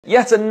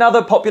Yet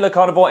another popular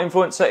carnivore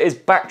influencer is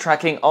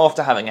backtracking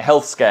after having a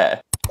health scare.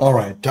 All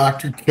right,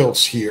 Dr.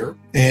 Kiltz here.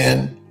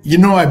 And you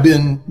know I've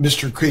been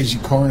Mr. Crazy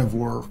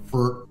Carnivore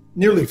for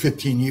nearly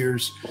 15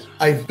 years.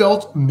 I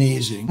felt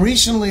amazing.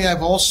 Recently,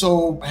 I've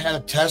also had a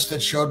test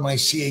that showed my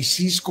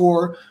CAC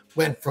score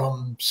went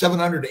from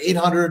 700 to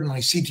 800. My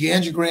CT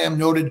angiogram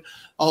noted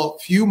a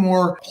few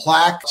more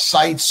plaque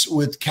sites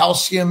with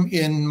calcium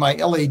in my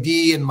LAD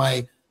and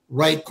my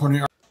right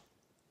coronary.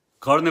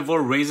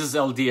 Carnivore raises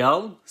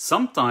LDL,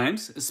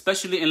 sometimes,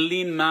 especially in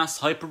lean mass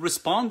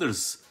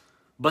hyperresponders.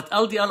 But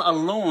LDL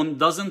alone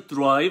doesn't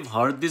drive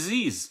heart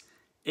disease.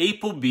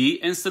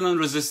 ApoB, insulin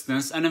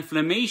resistance, and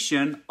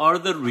inflammation are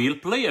the real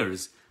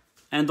players.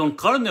 And on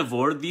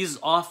carnivore, these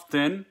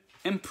often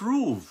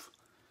improve.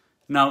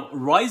 Now,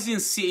 rising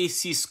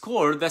CAC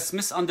score, that's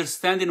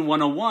misunderstanding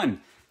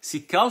 101. See,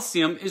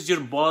 calcium is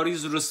your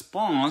body's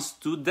response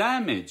to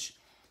damage.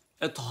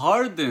 It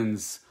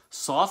hardens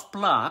soft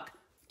plaque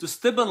to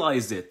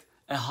stabilize it.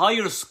 A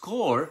higher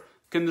score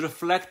can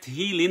reflect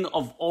healing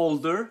of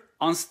older,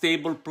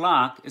 unstable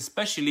plaque,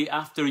 especially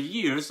after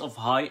years of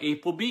high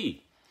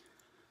ApoB.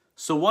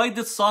 So why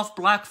did soft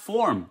plaque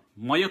form?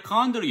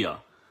 Mitochondria,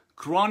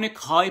 chronic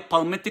high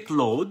palmitic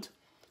load,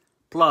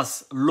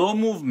 plus low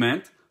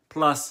movement,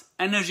 plus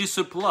energy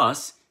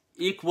surplus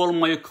equal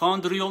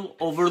mitochondrial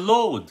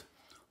overload.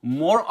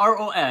 More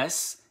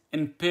ROS,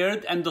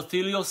 impaired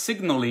endothelial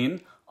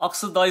signaling,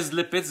 oxidized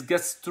lipids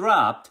get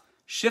trapped,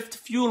 shift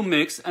fuel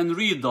mix and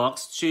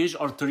redox change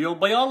arterial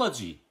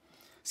biology.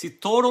 See,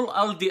 total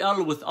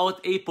LDL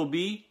without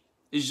ApoB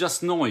is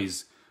just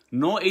noise.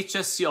 No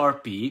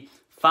hs-CRP,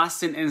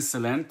 fasting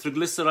insulin,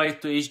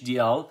 triglyceride to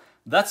HDL,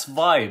 that's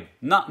vibe,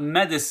 not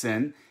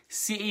medicine.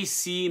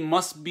 CAC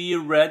must be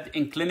read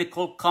in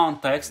clinical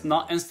context,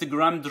 not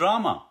Instagram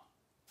drama.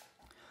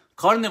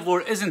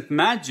 Carnivore isn't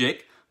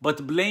magic,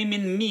 but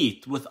blaming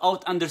meat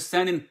without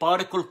understanding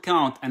particle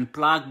count and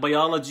plaque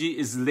biology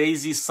is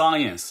lazy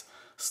science.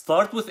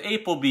 Start with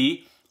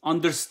ApoB,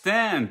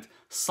 understand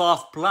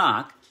soft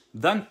plaque,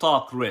 then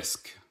talk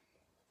risk.